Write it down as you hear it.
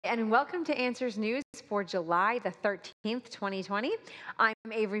and welcome to Answers News for July the 13th, 2020. I'm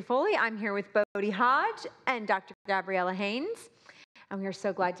Avery Foley. I'm here with Bodie Hodge and Dr. Gabriella Haynes. And we are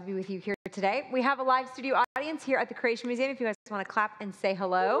so glad to be with you here today. We have a live studio audience here at the Creation Museum. If you guys want to clap and say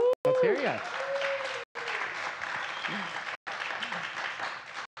hello. Let's hear you.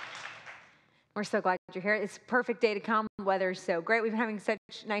 We're so glad you're here. It's a perfect day to come. The weather's so great. We've been having such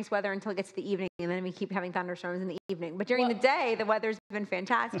nice weather until it gets to the evening, and then we keep having thunderstorms in the evening. But during the day, the weather's been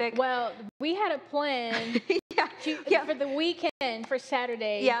fantastic. Well, we had a plan for the weekend, for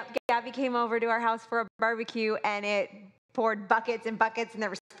Saturday. Yeah, Gabby came over to our house for a barbecue, and it poured buckets and buckets, and there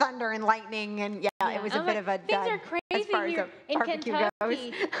was thunder and lightning, and it was a bit of a things are crazy here in Kentucky. I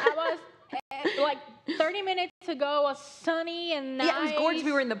was like 30 minutes ago, was sunny and nice. Yeah, it was gorgeous.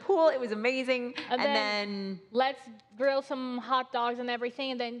 We were in the pool. It was amazing. And then let's grill some hot dogs and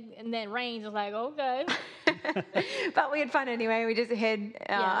everything, and then rains. It's like, okay. But we had fun anyway. We just hid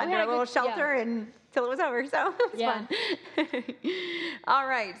under a little shelter until it was over. So it was fun. All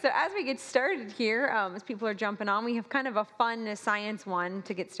right. So as we get started here, as people are jumping on, we have kind of a fun science one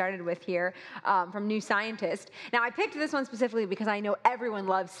to get started with here from New Scientist. Now, I picked this one specifically because I know everyone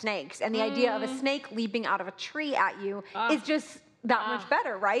loves snakes, and the idea of a snake leaping out of a tree at you is just that much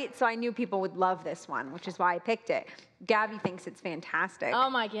better, right? So I knew people would love this one, which is why I picked it. Gabby thinks it's fantastic. Oh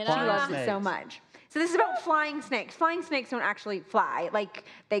my goodness. She loves it so much. So this is about flying snakes. Flying snakes don't actually fly. Like,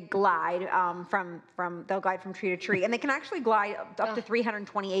 they glide they'll glide from tree to tree, and they can actually glide up to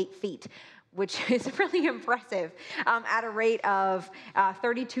 328 feet, which is really impressive, at a rate of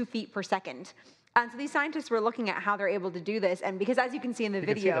 32 feet per second. And so these scientists were looking at how they're able to do this, and because as you can see in the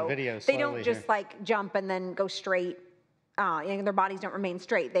video, they don't just like jump and then go straight. Their bodies don't remain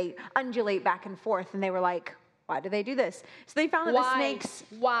straight. They undulate back and forth, and they were like, why do they do this? So they found that the snakes...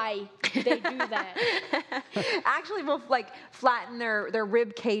 Why do they do that? Actually will flatten their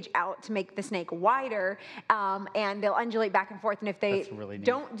rib cage out to make the snake wider, and they'll undulate back and forth. And if they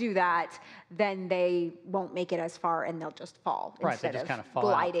don't do that, then they won't make it as far, and they'll just fall instead of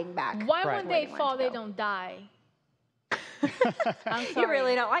gliding back. Why when they fall, they don't die? I'm sorry. You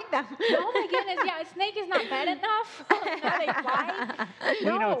really don't like them. Oh my goodness, a snake is not bad enough. Now they fly.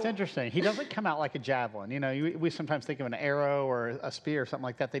 No. You know, it's interesting. He doesn't come out like a javelin. You know, we sometimes think of an arrow or a spear or something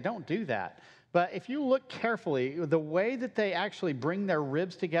like that. They don't do that. But if you look carefully, the way that they actually bring their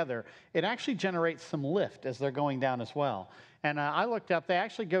ribs together, it actually generates some lift as they're going down as well. And I looked up, they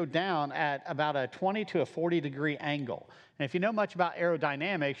actually go down at about a 20 to a 40-degree angle. And if you know much about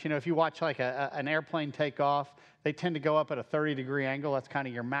aerodynamics, you know, if you watch like an airplane take off, they tend to go up at a 30-degree angle. That's kind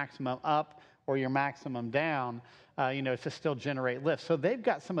of your maximum up or your maximum down, to still generate lift. So they've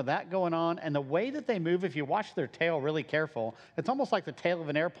got some of that going on. And the way that they move, if you watch their tail really careful, it's almost like the tail of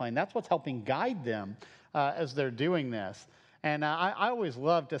an airplane. That's what's helping guide them as they're doing this. And I always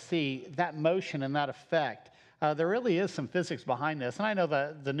love to see that motion and that effect. There really is some physics behind this. And I know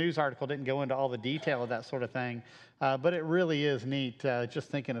that the news article didn't go into all the detail of that sort of thing, but it really is neat just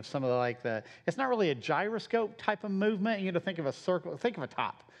thinking of some of it's not really a gyroscope type of movement. You know, think of a circle, think of a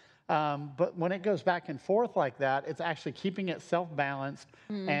top. But when it goes back and forth like that, it's actually keeping itself balanced,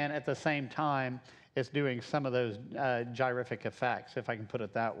 and at the same time, it's doing some of those gyrific effects, if I can put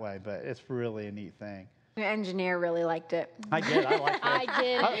it that way. But it's really a neat thing. The engineer really liked it. I did. I liked it. I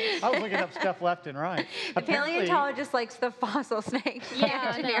did. I was looking up stuff left and right. The paleontologist likes the fossil snakes.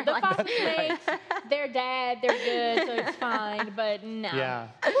 Yeah, no, the fossil snakes, they're dead, they're good, so it's fine, but no. Yeah.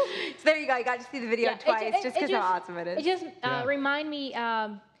 So there you go. You got to see the video twice just because how awesome it is. It just remind me,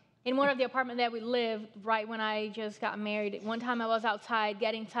 in one of the apartments that we lived right when I just got married, one time I was outside,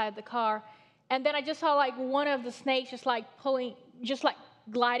 getting inside the car, and then I just saw like one of the snakes just like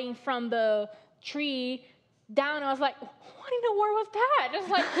gliding from the tree down, and I was like, what in the world was that? Just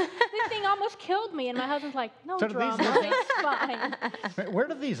like, this thing almost killed me. And my husband's like, no drama, it's fine. Where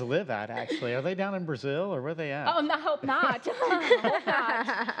do these live at, actually? Are they down in Brazil, or where are they at? Oh, I hope not. I hope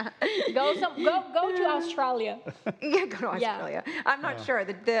not. Go to Australia. Yeah, go to Australia. I'm not sure.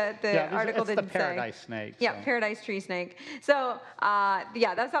 The article didn't say. It's the paradise snake. Yeah, paradise tree snake. So, that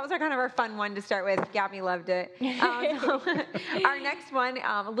was our kind of our fun one to start with. Gabby loved it. Our next one,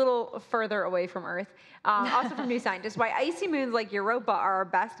 a little further away from Earth, also from New Scientist, why icy moons like Europa are our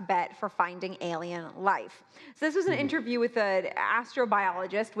best bet for finding alien life. So this was an interview with an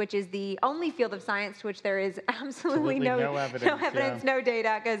astrobiologist, which is the only field of science to which there is absolutely no evidence, no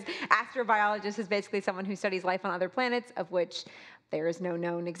data, because astrobiologist is basically someone who studies life on other planets, of which there is no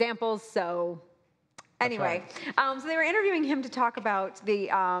known examples. So anyway, so they were interviewing him to talk about the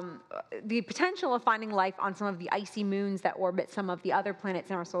potential of finding life on some of the icy moons that orbit some of the other planets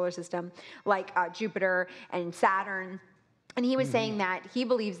in our solar system, like Jupiter and Saturn. And he was saying that he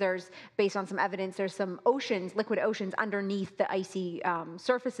believes there's, based on some evidence, there's some oceans, liquid oceans underneath the icy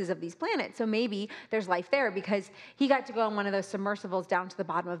surfaces of these planets. So maybe there's life there, because he got to go on one of those submersibles down to the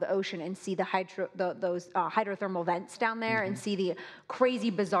bottom of the ocean and see those hydrothermal vents down there and see the crazy,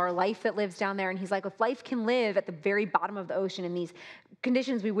 bizarre life that lives down there. And he's like, if life can live at the very bottom of the ocean in these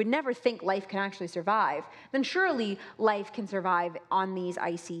conditions we would never think life can actually survive, then surely life can survive on these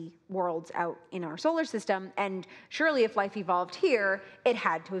icy worlds out in our solar system. And surely if life evolved here, it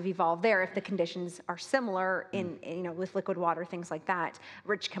had to have evolved there if the conditions are similar in with liquid water, things like that,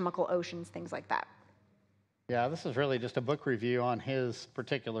 rich chemical oceans, things like that. Yeah, this is really just a book review on his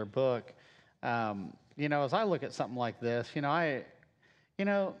particular book. As I look at something like this,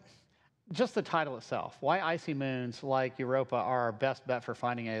 just the title itself, why icy moons like Europa are our best bet for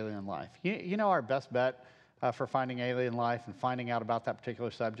finding alien life. Our best bet for finding alien life and finding out about that particular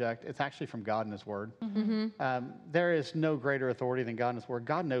subject, it's actually from God and His Word. There is no greater authority than God and His Word.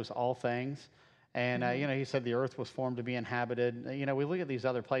 God knows all things. And, He said the earth was formed to be inhabited. We look at these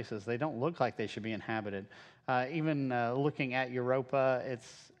other places. They don't look like they should be inhabited. Even looking at Europa,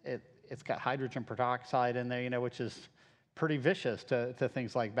 it's got hydrogen peroxide in there, which is pretty vicious to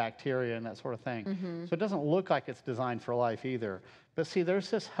things like bacteria and that sort of thing. So it doesn't look like it's designed for life either. But see,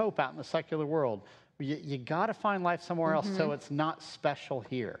 there's this hope out in the secular world. You got to find life somewhere else so it's not special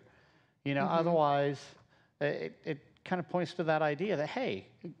here. Otherwise, it kind of points to that idea that, hey,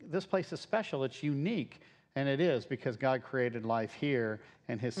 this place is special, it's unique, and it is because God created life here,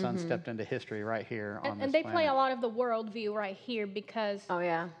 and His Son stepped into history right here on this planet. And they play a lot of the worldview right here because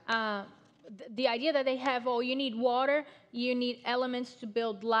the idea that they have, you need water, you need elements to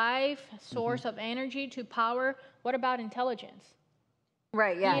build life, source of energy to power. What about intelligence?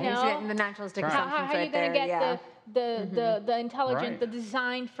 Right, yeah, he's getting the naturalistic assumptions how are you going to get the intelligence, the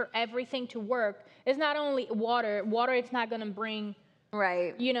design for everything to work? It's not only water. Water, it's not going to bring,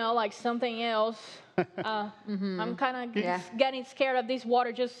 like something else. I'm kind of getting scared of this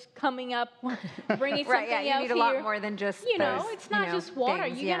water just coming up, bringing something else you need here. a lot more than just it's not just water.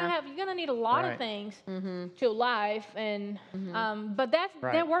 Things, you're gonna need a lot of things to life, and but that's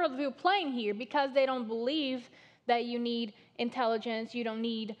their worldview playing here because they don't believe that you need intelligence, you don't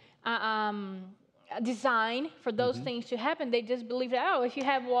need design for those things to happen. They just believe that, if you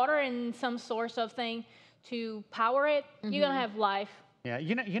have water and some source of thing to power it, you're going to have life. Yeah,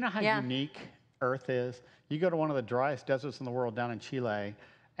 you know how unique Earth is? You go to one of the driest deserts in the world down in Chile,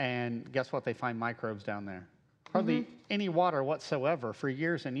 and guess what? They find microbes down there. Hardly any water whatsoever for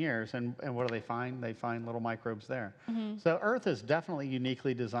years and years. And what do they find? They find little microbes there. So Earth is definitely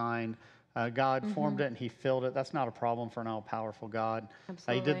uniquely designed. God formed it and He filled it. That's not a problem for an all-powerful God.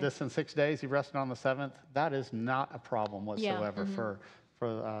 He did this in 6 days. He rested on the seventh. That is not a problem whatsoever for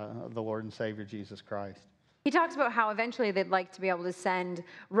the Lord and Savior Jesus Christ. He talks about how eventually they'd like to be able to send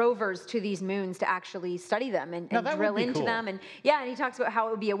rovers to these moons to actually study them and drill into them. And and he talks about how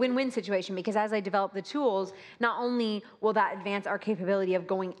it would be a win-win situation because as they develop the tools, not only will that advance our capability of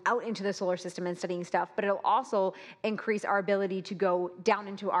going out into the solar system and studying stuff, but it'll also increase our ability to go down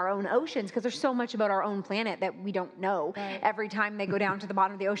into our own oceans because there's so much about our own planet that we don't know. Every time they go down to the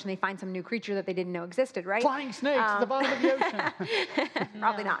bottom of the ocean, they find some new creature that they didn't know existed, right? Flying snakes at the bottom of the ocean.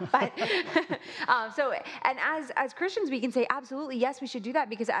 Probably not. But and as Christians, we can say, absolutely, yes, we should do that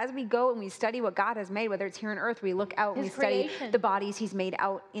because as we go and we study what God has made, whether it's here on earth, we look out and we study the bodies He's made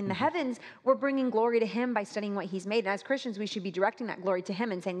out in the heavens, we're bringing glory to Him by studying what He's made. And as Christians, we should be directing that glory to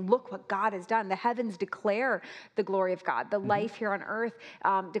Him and saying, look what God has done. The heavens declare the glory of God. The life here on earth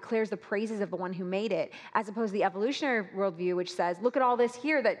declares the praises of the one who made it, as opposed to the evolutionary worldview, which says, look at all this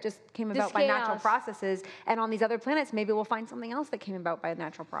here that just came about by natural processes. And on these other planets, maybe we'll find something else that came about by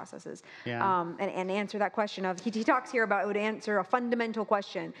natural processes. And answer that question of, he talks here about, it would answer a fundamental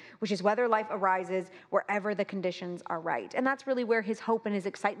question, which is whether life arises wherever the conditions are right. And that's really where his hope and his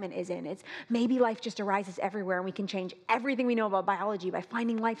excitement is in. It's maybe life just arises everywhere and we can change everything we know about biology by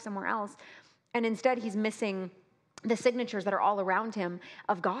finding life somewhere else. And instead he's missing the signatures that are all around him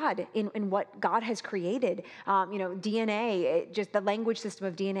of God in what God has created. DNA, just the language system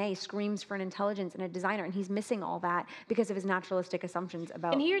of DNA screams for an intelligence and a designer, and he's missing all that because of his naturalistic assumptions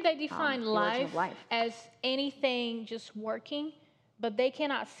about. And here they define life as anything just working, but they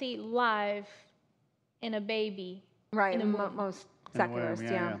cannot see life in a baby. Right, in most secularists,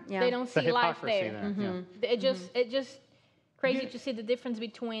 They don't see life there. It just crazy to see the difference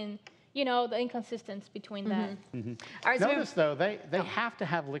between the inconsistency between that. All right, notice, though, they have to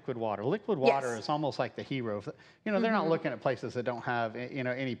have liquid water. Liquid water is almost like the hero. They're not looking at places that don't have,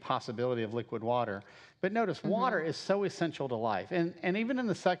 any possibility of liquid water. But notice, water is so essential to life. And even in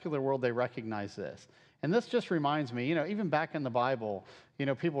the secular world, they recognize this. And this just reminds me, even back in the Bible,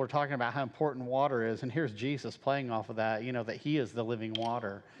 people were talking about how important water is, and here's Jesus playing off of that, that he is the living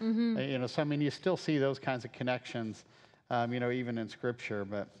water. So I mean, you still see those kinds of connections, even in Scripture.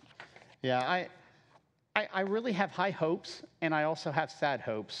 But yeah, I really have high hopes, and I also have sad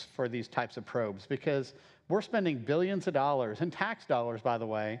hopes for these types of probes, because we're spending billions of dollars, and tax dollars, by the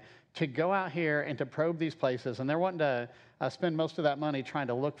way, to go out here and to probe these places, and they're wanting to spend most of that money trying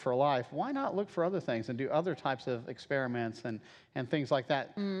to look for life. Why not look for other things and do other types of experiments and things like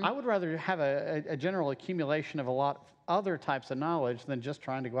that? I would rather have a general accumulation of a lot of other types of knowledge than just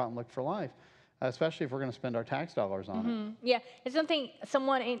trying to go out and look for life, especially if we're going to spend our tax dollars on it. Yeah, it's something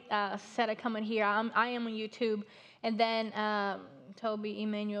someone said a comment here. I am on YouTube, and then Toby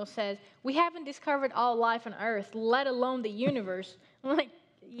Emmanuel says, "We haven't discovered all life on Earth, let alone the universe." I'm like,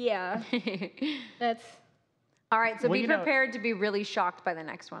 yeah, that's... All right, so be prepared to be really shocked by the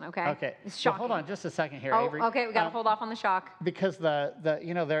next one, okay? Okay. It's shocking. Well, hold on just a second here, Oh, Avery. okay, we got to hold off on the shock. Because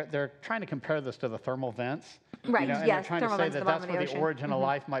they're trying to compare this to the thermal vents. Right, and yes, they're trying to say vents at that the that's bottom of where the the ocean. origin of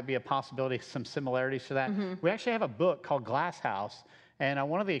life might be a possibility, some similarities to that. We actually have a book called Glass House, and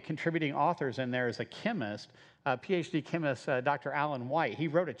one of the contributing authors in there is a chemist, a PhD chemist, Dr. Alan White. He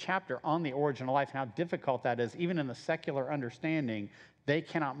wrote a chapter on the origin of life and how difficult that is, even in the secular understanding. They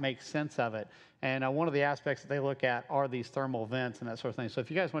cannot make sense of it. And one of the aspects that they look at are these thermal vents and that sort of thing. So if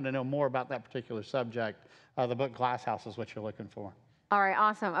you guys want to know more about that particular subject, the book Glass House is what you're looking for. All right,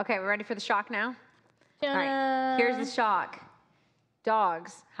 awesome. Okay, we're ready for the shock now? All right, here's the shock.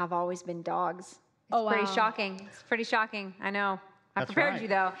 Dogs have always been dogs. It's pretty shocking. It's pretty shocking, I know. I prepared you,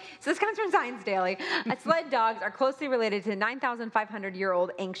 though. So this comes from Science Daily. Sled dogs are closely related to the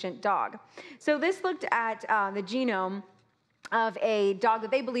 9,500-year-old ancient dog. So this looked at the genome of a dog that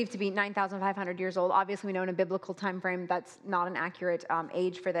they believe to be 9,500 years old. Obviously, we know in a biblical time frame that's not an accurate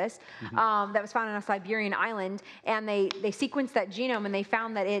age for this. That was found on a Siberian island, and they sequenced that genome, and they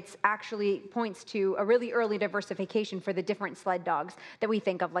found that it actually points to a really early diversification for the different sled dogs that we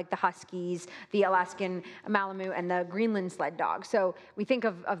think of, like the Huskies, the Alaskan Malamute, and the Greenland sled dog. So we think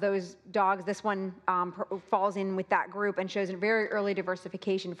of those dogs. This one falls in with that group and shows a very early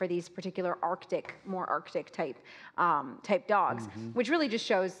diversification for these particular more Arctic type dogs, which really just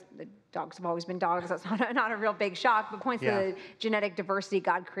shows that dogs have always been dogs. That's not a real big shock, but points to the genetic diversity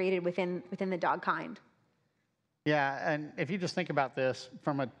God created within the dog kind. Yeah, and if you just think about this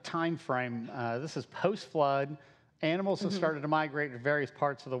from a time frame, this is post-flood. Animals have started to migrate to various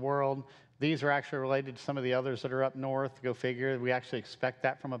parts of the world. These are actually related to some of the others that are up north. Go figure. We actually expect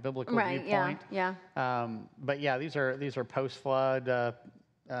that from a biblical viewpoint. Yeah. But yeah, these are post-flood,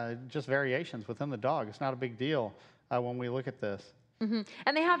 just variations within the dog. It's not a big deal when we look at this.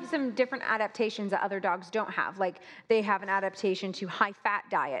 And they have some different adaptations that other dogs don't have. Like they have an adaptation to high-fat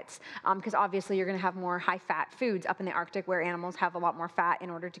diets, because obviously you're going to have more high-fat foods up in the Arctic, where animals have a lot more fat in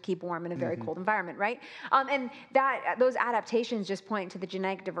order to keep warm in a very cold environment, right? And those adaptations just point to the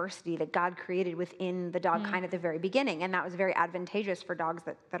genetic diversity that God created within the dog kind at the very beginning, and that was very advantageous for dogs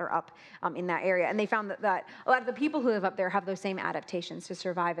that are up in that area. And they found that a lot of the people who live up there have those same adaptations to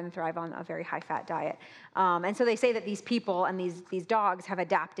survive and thrive on a very high-fat diet. And so they say that these people and these dogs have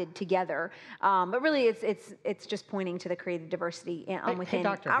adapted together, but really it's just pointing to the created diversity within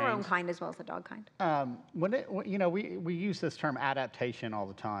our own kind as well as the dog kind. We use this term adaptation all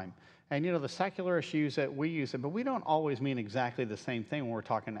the time, and the secularists use it, we use it, but we don't always mean exactly the same thing when we're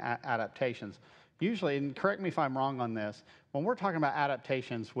talking adaptations. Usually, and correct me if I'm wrong on this, when we're talking about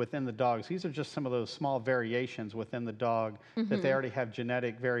adaptations within the dogs, these are just some of those small variations within the dog that they already have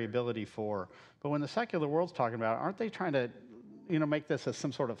genetic variability for. But when the secular world's talking about it, aren't they trying to make this as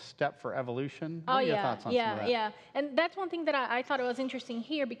some sort of step for evolution? What are your thoughts on some of that? Yeah. And that's one thing that I thought it was interesting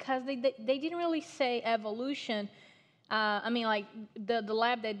here, because they didn't really say evolution. I mean, like the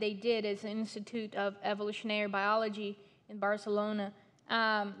lab that they did is an Institute of Evolutionary Biology in Barcelona.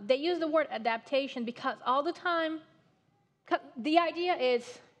 They use the word adaptation because all the time, the idea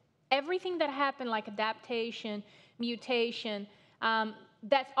is everything that happened, like adaptation, mutation,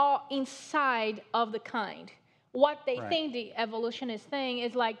 that's all inside of the kind. What they think the evolutionists think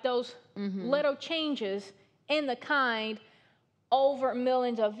is like those little changes in the kind over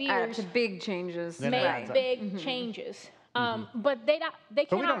millions of years. To big changes. Make big changes. But they cannot.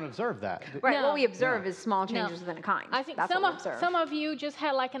 But we don't observe that. Right. No, what we observe is small changes within a kind. I think that's some of you just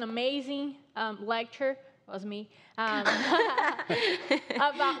had like an amazing lecture. It was me about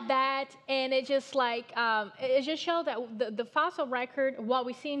that, and it just it just showed that the fossil record, what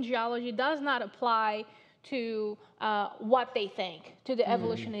we see in geology, does not apply to what they think, to the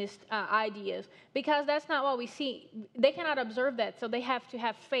evolutionist ideas, because that's not what we see. They cannot observe that, so they have to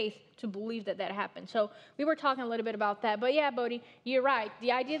have faith to believe that that happened. So we were talking a little bit about that. But yeah, Bodhi, you're right.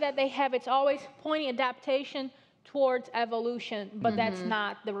 The idea that they have, it's always pointing adaptation towards evolution, but that's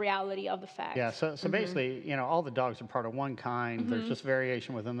not the reality of the facts. Yeah, so basically, you know, all the dogs are part of one kind. There's just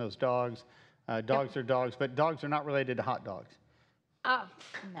variation within those dogs. Dogs are dogs, but dogs are not related to hot dogs.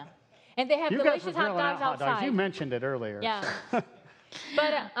 No. And they have You guys delicious were hot grilling out dogs hot outside. dogs. You mentioned it earlier. Yeah.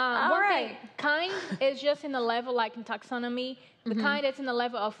 But one thing, kind is just in the level, like in taxonomy, the kind that's in the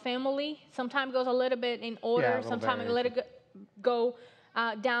level of family sometimes goes a little bit in order, sometimes a little go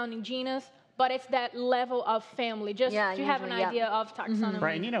down in genus, but it's that level of family, just to have an idea of taxonomy.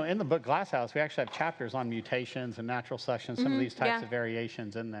 Right, and you know, in the book Glasshouse, we actually have chapters on mutations and natural selection, some of these types of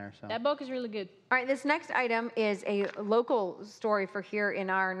variations in there. So that book is really good. All right, this next item is a local story for here in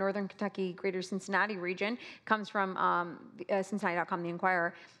our northern Kentucky, greater Cincinnati region. Comes from Cincinnati.com, the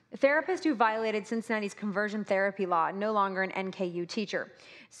Inquirer. A therapist who violated Cincinnati's conversion therapy law, no longer an NKU teacher.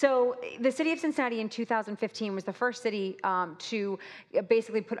 So the city of Cincinnati in 2015 was the first city to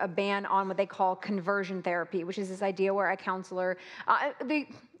basically put a ban on what they call conversion therapy, which is this idea where a counselor,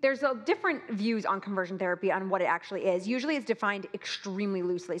 there's different views on conversion therapy on what it actually is. Usually it's defined extremely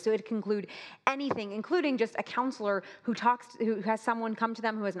loosely. So it can include anything, including just a counselor who has someone come to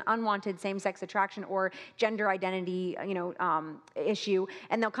them who has an unwanted same-sex attraction or gender identity, issue,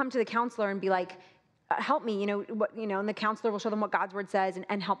 and they'll come to the counselor and be like, help me, and the counselor will show them what God's word says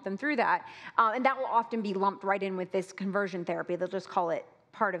and help them through that. And that will often be lumped right in with this conversion therapy. They'll just call it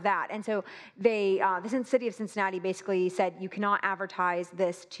part of that. And so the city of Cincinnati basically said you cannot advertise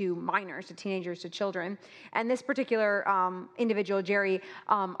this to minors, to teenagers, to children. And this particular individual, Jerry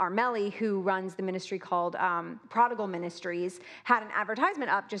Armelli, who runs the ministry called Prodigal Ministries, had an advertisement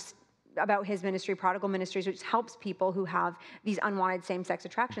up just about his ministry, Prodigal Ministries, which helps people who have these unwanted same-sex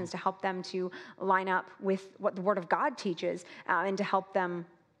attractions to help them to line up with what the Word of God teaches and to help them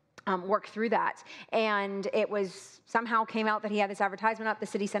work through that. And it somehow came out that he had this advertisement up. The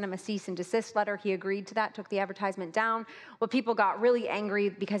city sent him a cease and desist letter. He agreed to that, took the advertisement down. Well, people got really angry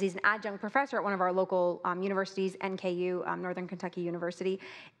because he's an adjunct professor at one of our local universities, NKU, Northern Kentucky University.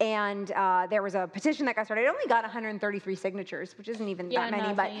 And there was a petition that got started. It only got 133 signatures, which isn't even that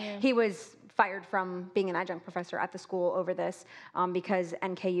many, but he was fired from being an adjunct professor at the school over this because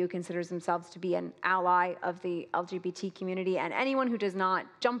NKU considers themselves to be an ally of the LGBT community, and anyone who does not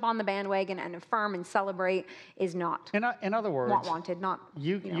jump on the bandwagon and affirm and celebrate is not. In other words, not wanted.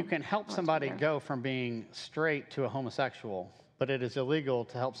 You can help somebody go from being straight to a homosexual, but it is illegal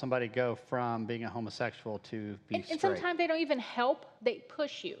to help somebody go from being a homosexual to be straight. And sometimes they don't even help; they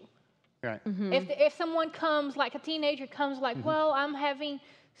push you. Right. If someone comes, like a teenager comes, like, well, I'm having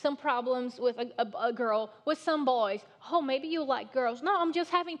some problems with a girl, with some boys. Oh, maybe you like girls. No, I'm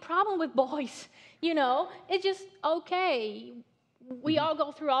just having problem with boys. It's just okay. We all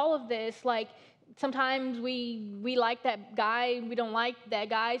go through all of this. Like, sometimes we like that guy, we don't like that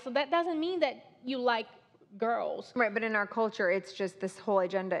guy. So that doesn't mean that you like girls. Right, but in our culture, it's just this whole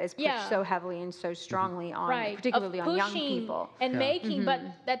agenda is pushed so heavily and so strongly on, particularly on young people. And making, but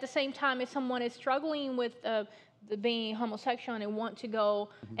at the same time, if someone is struggling with being homosexual and they want to go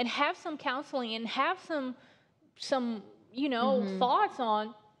and have some counseling and have some thoughts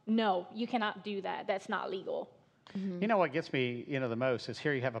on, no, you cannot do that. That's not legal. You know what gets me, the most is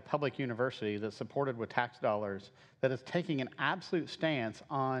here you have a public university that's supported with tax dollars that is taking an absolute stance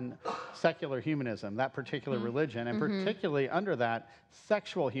on secular humanism, that particular religion, and particularly under that,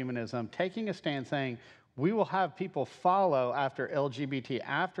 sexual humanism, taking a stand saying, we will have people follow after LGBT,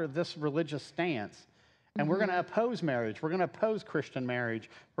 after this religious stance, and we're going to oppose marriage. We're going to oppose Christian marriage.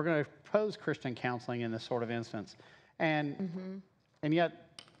 We're going to oppose Christian counseling in this sort of instance. And yet,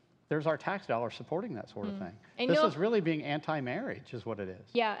 there's our tax dollars supporting that sort of thing. And this is really being anti-marriage is what it is.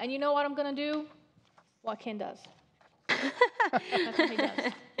 Yeah, and you know what I'm going to do? What Ken does. That's what he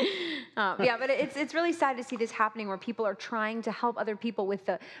does. Yeah, but it's really sad to see this happening where people are trying to help other people with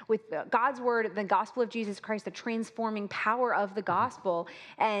God's word, the gospel of Jesus Christ, the transforming power of the gospel,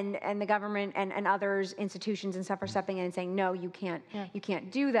 and the government and others, institutions and stuff are stepping in and saying, no, you can't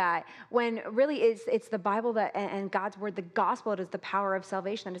do that. When really it's the Bible and God's word, the gospel, that is the power of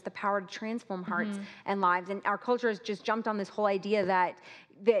salvation, that is the power to transform hearts and lives. And our culture has just jumped on this whole idea that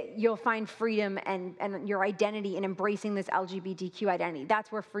that you'll find freedom and your identity in embracing this LGBTQ identity.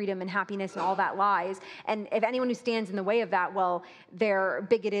 That's where freedom and happiness and all that lies. And if anyone who stands in the way of that, well, they're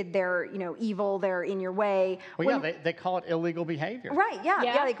bigoted, they're evil, they're in your way. Well, they call it illegal behavior. Right,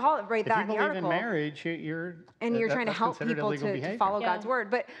 yeah, they call it that in the article. If you believe in marriage, you're trying to help people to follow God's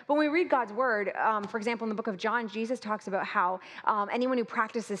word. But when we read God's word, for example, in the book of John, Jesus talks about how anyone who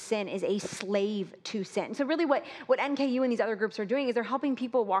practices sin is a slave to sin. So really what NKU and these other groups are doing is they're helping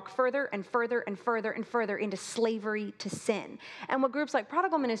people walk further and further and further and further into slavery to sin. And what groups like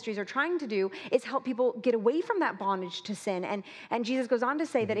Prodigal Ministries are trying to do is help people get away from that bondage to sin. And Jesus goes on to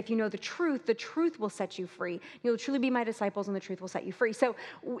say that if you know the truth will set you free. You'll truly be my disciples and the truth will set you free. So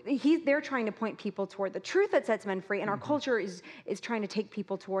they're trying to point people toward the truth that sets men free, and our culture is trying to take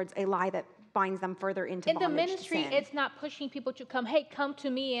people towards a lie that binds them further into bondage to sin. In the ministry, it's not pushing people to come to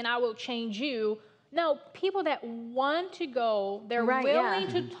me and I will change you. No, people that want to go, they're willing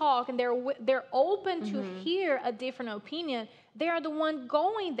to talk, and they're open to hear a different opinion. They are the one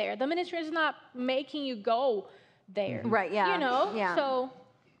going there. The ministry is not making you go there. Right, yeah. So.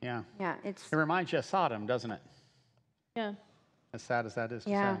 Yeah. Yeah, it reminds you of Sodom, doesn't it? Yeah. As sad as that is to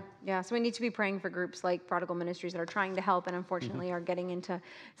say. Yeah. So we need to be praying for groups like Prodigal Ministries that are trying to help and unfortunately are getting into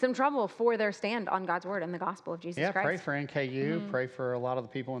some trouble for their stand on God's word and the gospel of Jesus Christ. Yeah, pray for NKU, pray for a lot of the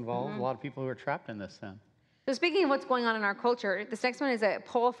people involved, a lot of people who are trapped in this sin. So speaking of what's going on in our culture, this next one is a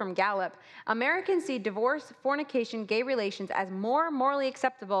poll from Gallup. Americans see divorce, fornication, gay relations as more morally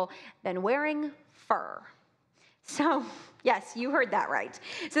acceptable than wearing fur. So, yes, you heard that right.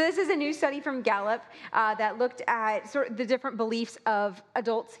 So this is a new study from Gallup that looked at sort of the different beliefs of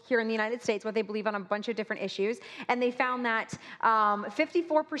adults here in the United States, what they believe on a bunch of different issues. And they found that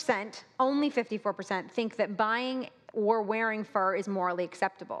 54%, only 54%, think that buying or wearing fur is morally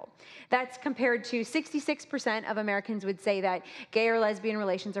acceptable. That's compared to 66% of Americans would say that gay or lesbian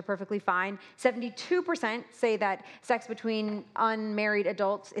relations are perfectly fine. 72% say that sex between unmarried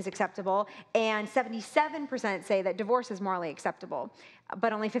adults is acceptable. And 77% say that divorce is morally acceptable.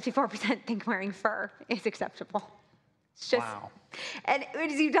 But only 54% think wearing fur is acceptable. It's just, wow. And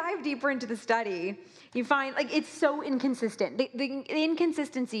as you dive deeper into the study, you find it's so inconsistent. The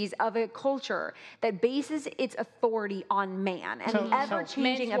inconsistencies of a culture that bases its authority on man and the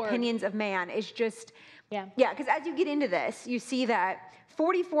ever-changing opinions of man is just, because as you get into this, you see that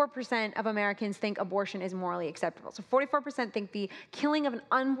 44% of Americans think abortion is morally acceptable. So 44% think the killing of an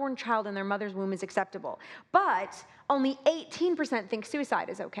unborn child in their mother's womb is acceptable. But only 18% think suicide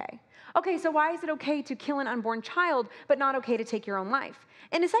is okay. Okay, so why is it okay to kill an unborn child, but not okay to take your own life?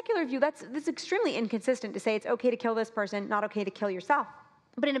 In a secular view, that's extremely inconsistent to say it's okay to kill this person, not okay to kill yourself.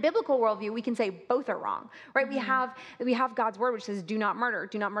 But in a biblical worldview, we can say both are wrong, right? We have God's word, which says, do not murder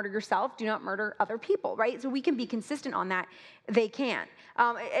yourself, do not murder other people, right? So we can be consistent on that. They can.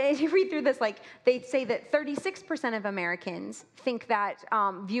 As you read through this, they say that 36% of Americans think that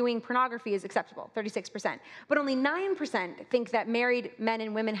viewing pornography is acceptable, 36%. But only 9% think that married men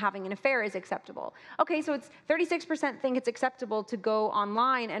and women having an affair is acceptable. Okay, so it's 36% think it's acceptable to go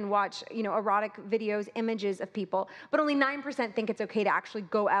online and watch, erotic videos, images of people, but only 9% think it's okay to actually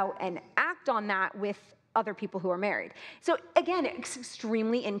go out and act on that with other people who are married. So again, it's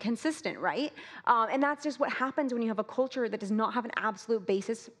extremely inconsistent, right? And that's just what happens when you have a culture that does not have an absolute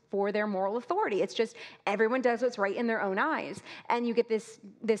basis for their moral authority. It's just everyone does what's right in their own eyes. And you get this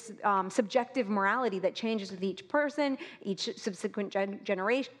subjective morality that changes with each person, each subsequent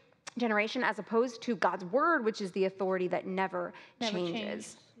generation, as opposed to God's word, which is the authority that never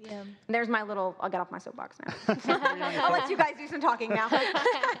changes. Yeah. There's my I'll get off my soapbox now. I'll let you guys do some talking now.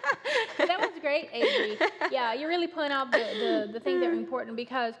 That was great, Avery. Yeah, you really point out the things that are important,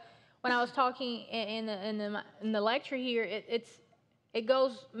 because when I was talking in the lecture here, it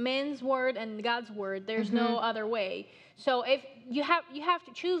goes men's word and God's word. There's no other way. So if you have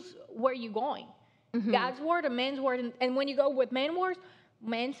to choose where you're going, God's word or men's word, and when you go with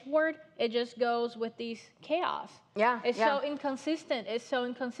men's word, it just goes with these chaos. It's so inconsistent. It's so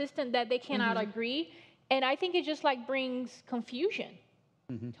inconsistent that they cannot agree. And I think it just brings confusion.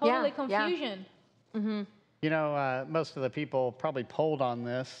 Totally confusion. Most of the people probably polled on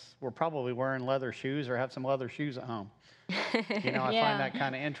this were probably wearing leather shoes or have some leather shoes at home. I find that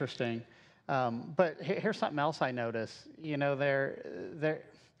kind of interesting. But here's something else I notice.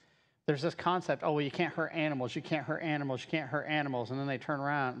 There's this concept, you can't hurt animals, you can't hurt animals, you can't hurt animals. And then they turn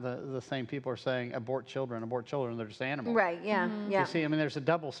around, the same people are saying, abort children, they're just animals. Right, yeah. You see, there's a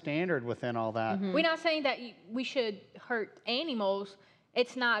double standard within all that. We're not saying that we should hurt animals.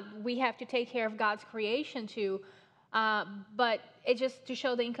 It's not, we have to take care of God's creation too. But it's just to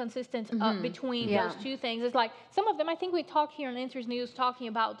show the inconsistency between those two things. It's like some of them, I think we talked here on Enters News talking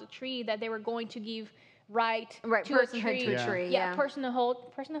about the tree that they were going to give to personhood to a tree. Yeah,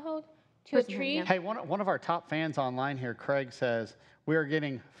 personhood to a tree. Hey, one of our top fans online here, Craig, says, we are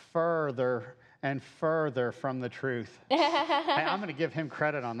getting further and further from the truth. Hey, I'm going to give him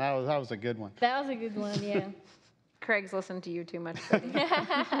credit on that. That was a good one. That was a good one, yeah. Craig's listened to you too much, buddy.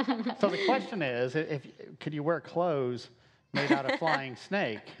 So the question is, could you wear clothes made out of flying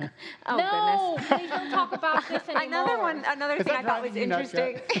snake? Oh, no, goodness. please don't talk about this anymore. Another thing I thought was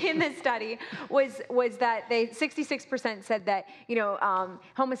interesting in this study was that 66% said that,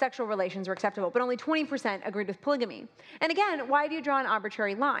 homosexual relations were acceptable, but only 20% agreed with polygamy. And again, why do you draw an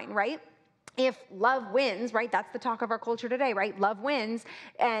arbitrary line, right? If love wins, right, that's the talk of our culture today, right? Love wins,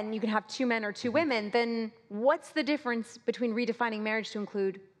 and you can have 2 men or 2 women, then what's the difference between redefining marriage to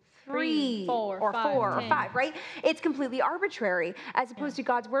include 3, 4, or 4 or 5, right? It's completely arbitrary, as opposed to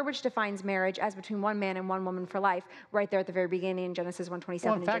God's word, which defines marriage as between 1 man and 1 woman for life, right there at the very beginning in Genesis 1:27.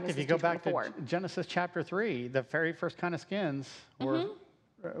 Well, in fact, if you go back to 2:24. Genesis chapter 3, the very first kind of skins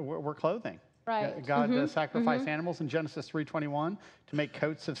were clothing. Right. God sacrificed animals in Genesis 3:21 to make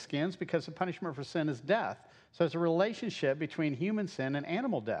coats of skins because the punishment for sin is death. So it's a relationship between human sin and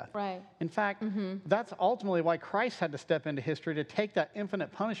animal death. Right. In fact, that's ultimately why Christ had to step into history to take that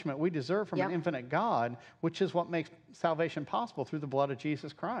infinite punishment we deserve from an infinite God, which is what makes salvation possible through the blood of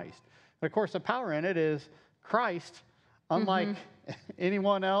Jesus Christ. But of course, the power in it is Christ, unlike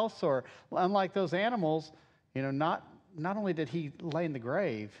anyone else or unlike those animals, not only did he lay in the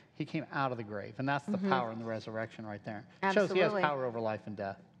grave, he came out of the grave. And that's the power in the resurrection right there. It shows he has power over life and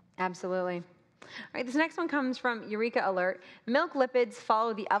death. Absolutely. All right, this next one comes from Eureka Alert. Milk lipids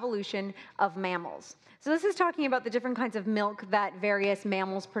follow the evolution of mammals. So this is talking about the different kinds of milk that various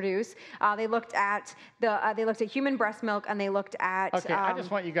mammals produce. They looked at human breast milk, and they looked at. Okay, I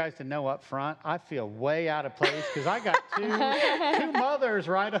just want you guys to know up front, I feel way out of place because I got two mothers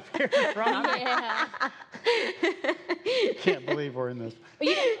right up here in front of me. Yeah. Can't believe we're in this.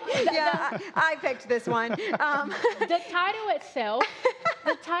 I picked this one. The title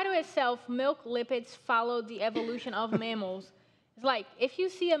itself, milk lipids follow the evolution of mammals. It's like, if you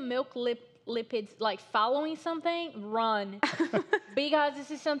see a milk lipids like following something, run. Because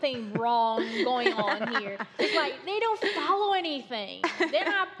this is something wrong going on here. It's like, they don't follow anything. They're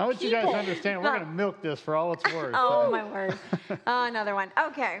not I want people. you guys to understand, we're going to milk this for all it's worth. Oh, my word. Another one.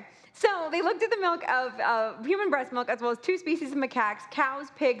 Okay. So they looked at the milk of human breast milk, as well as 2 species of macaques,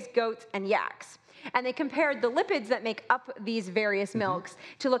 cows, pigs, goats, and yaks. And they compared the lipids that make up these various milks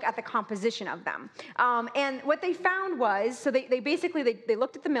to look at the composition of them. And what they found was, so they basically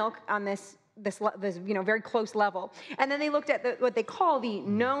looked at the milk on this very close level, and then they looked at what they call the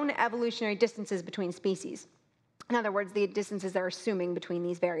known evolutionary distances between species. In other words, the distances they're assuming between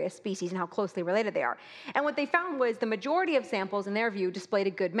these various species and how closely related they are. And what they found was the majority of samples, in their view, displayed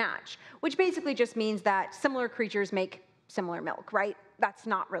a good match, which basically just means that similar creatures make similar milk, right? That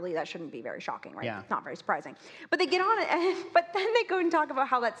shouldn't be very shocking, right? Yeah. It's not very surprising. But they get on it, but then they go and talk about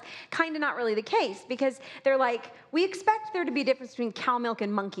how that's kind of not really the case, because they're like, we expect there to be a difference between cow milk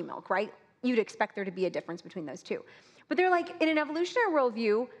and monkey milk, right? You'd expect there to be a difference between those two. But they're like, in an evolutionary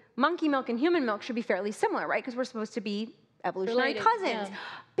worldview, monkey milk and human milk should be fairly similar, right? Because we're supposed to be evolutionary cousins. Yeah.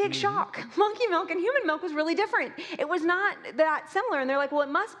 Big shock. Monkey milk and human milk was really different. It was not that similar. And they're like, well, it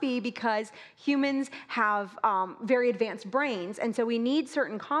must be because humans have very advanced brains. And so we need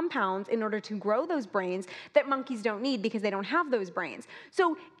certain compounds in order to grow those brains that monkeys don't need because they don't have those brains.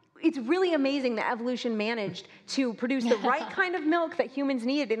 So it's really amazing that evolution managed to produce the right kind of milk that humans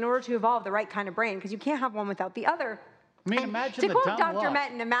needed in order to evolve the right kind of brain, because you can't have one without the other. I mean, imagine the dumb luck. To quote Dr.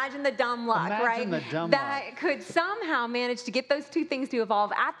 Metten, imagine the dumb luck, right? Imagine the dumb that luck. could somehow manage to get those two things to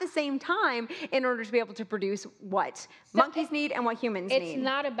evolve at the same time in order to be able to produce what monkeys need and what humans need. It's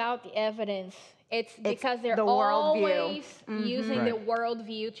not about the evidence. It's because they're the always using the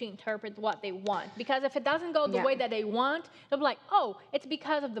worldview to interpret what they want. Because if it doesn't go the way that they want, they'll be like, oh, it's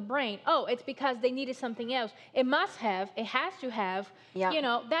because of the brain. Oh, it's because they needed something else. It has to have,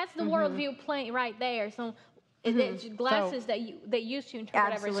 that's the worldview playing right there. So it's glasses that they use to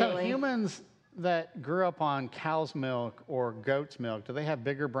interpret everything. So humans that grew up on cow's milk or goat's milk, do they have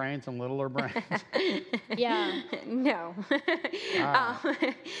bigger brains and littler brains? Yeah. No.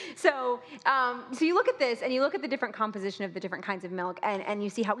 So you look at this and you look at the different composition of the different kinds of milk, and you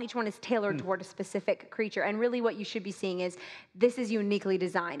see how each one is tailored toward a specific creature. And really what you should be seeing is this is uniquely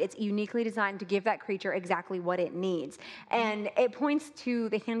designed. It's uniquely designed to give that creature exactly what it needs. And it points to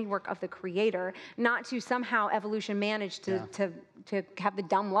the handiwork of the creator, not to somehow evolution manage to to have the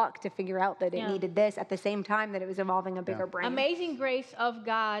dumb luck to figure out that it needed this at the same time that it was evolving a bigger brain. Amazing grace of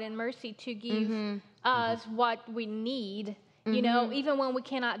God and mercy to give us what we need. You know, even when we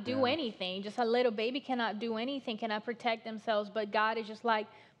cannot do anything, just a little baby cannot do anything, cannot protect themselves, but God is just like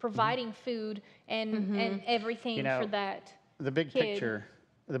providing food and everything for that. The big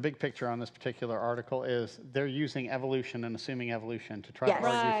picture on this particular article is they're using evolution and assuming evolution to try to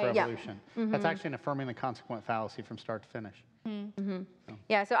argue for evolution. That's actually an affirming the consequent fallacy from start to finish.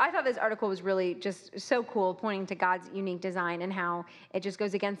 Yeah, so I thought this article was really just so cool, pointing to God's unique design and how it just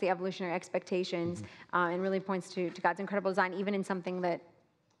goes against the evolutionary expectations and really points to God's incredible design, even in something that,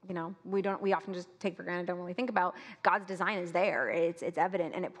 you know, we often just take for granted, don't really think about. God's design is there, it's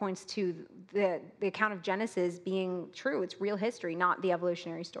evident, and it points to the account of Genesis being true. It's real history, not the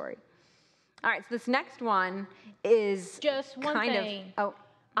evolutionary story. All right, so this next one is just one thing.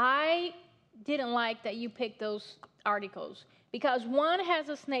 I didn't like that you picked those articles because one has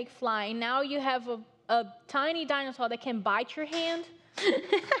a snake flying. Now you have a tiny dinosaur that can bite your hand.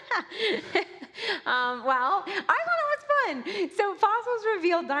 Well, I thought it was fun. So fossils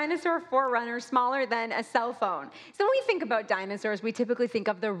reveal dinosaur forerunner smaller than a cell phone. So when we think about dinosaurs, we typically think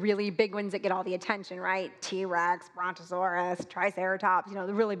of the really big ones that get all the attention, right? T-Rex, Brontosaurus, Triceratops, you know,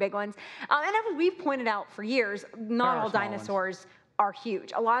 the really big ones. And as we've pointed out for years, not all dinosaurs are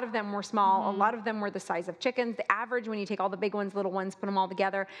huge. A lot of them were small. A lot of them were the size of chickens. The average, when you take all the big ones, little ones, put them all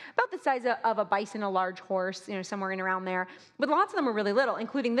together, about the size of a bison, a large horse, you know, somewhere in around there. But lots of them were really little,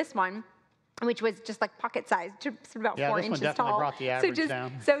 including this one, which was just like pocket size, just about 4 inches tall. Yeah, this one definitely brought the average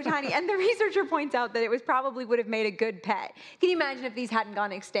down. So tiny. And the researcher points out that it was probably would have made a good pet. Can you imagine if these hadn't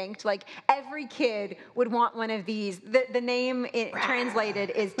gone extinct? Like every kid would want one of these. The name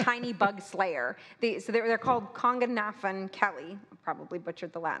translated is Tiny Bug Slayer. So they're called Conganafan Kelly. Probably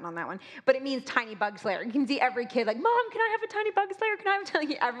butchered the Latin on that one, but it means tiny bug slayer. You can see every kid like, Mom, can I have a tiny bug slayer? Can I have a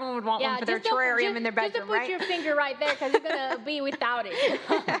tiny? Everyone would want one for their terrarium in their bedroom, right? Just to put your finger right there because you're going to be without it.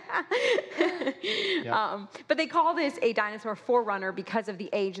 But they call this a dinosaur forerunner because of the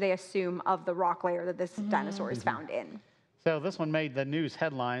age they assume of the rock layer that this dinosaur is found in. So this one made the news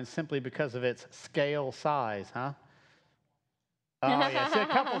headlines simply because of its scale size, huh? Oh, yeah. See, a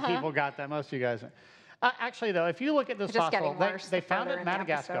couple of people got that. Most of you guys. Actually, though, if you look at this fossil, they found it in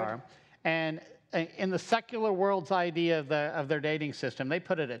Madagascar, and in the secular world's idea of their dating system, they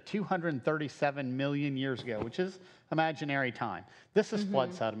put it at 237 million years ago, which is imaginary time. This is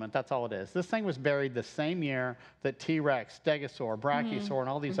flood sediment. That's all it is. This thing was buried the same year that T-Rex, Stegosaur, Brachiosaur, and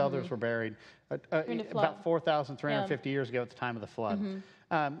all these others were buried, about 4,350 years ago at the time of the flood.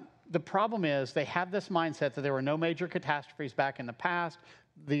 The problem is they have this mindset that there were no major catastrophes back in the past.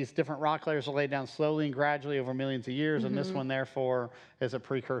 These different rock layers are laid down slowly and gradually over millions of years, and this one, therefore, is a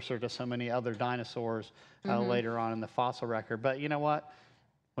precursor to so many other dinosaurs later on in the fossil record. But you know what?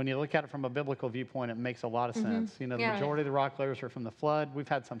 When you look at it from a biblical viewpoint, it makes a lot of sense. You know, the majority of the rock layers are from the flood. We've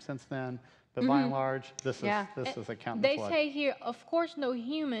had some since then, but by and large, this is a count in the flood. They say here, of course, no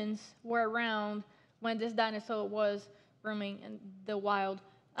humans were around when this dinosaur was roaming in the wild.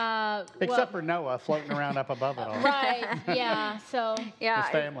 Except for Noah floating around up above it all. Right, yeah, so. Yeah,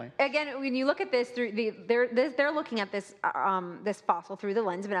 his family. Again, when you look at this through they're looking at this this fossil through the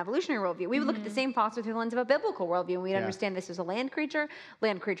lens of an evolutionary worldview. We would look at the same fossil through the lens of a biblical worldview, and we'd understand this is a land creature.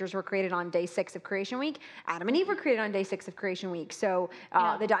 Land creatures were created on day 6 of creation week. Adam and Eve were created on day 6 of creation week. So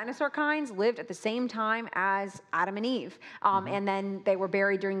the dinosaur kinds lived at the same time as Adam and Eve. And then they were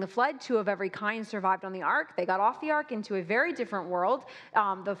buried during the flood. 2 of every kind survived on the ark. They got off the ark into a very different world.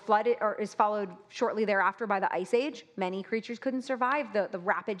 The flood is followed shortly thereafter by the ice age. Many creatures couldn't survive the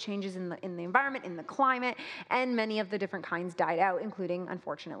rapid changes in the environment, in the climate, and many of the different kinds died out, including,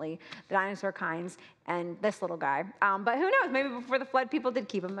 unfortunately, the dinosaur kinds and this little guy. But who knows? Maybe before the flood, people did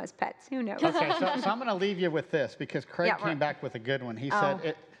keep them as pets. Who knows? Okay, so I'm going to leave you with this because Craig came back with a good one. He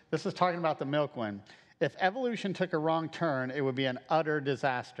said, this is talking about the milk one. If evolution took a wrong turn, it would be an utter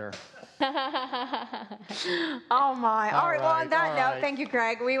disaster. Oh my. All right, well, on that note, thank you,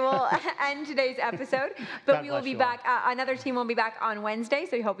 Craig. We will end today's episode, but we will be back. Another team will be back on Wednesday,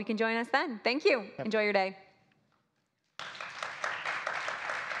 so we hope you can join us then. Thank you. Yep. Enjoy your day.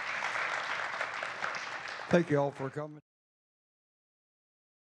 Thank you all for coming.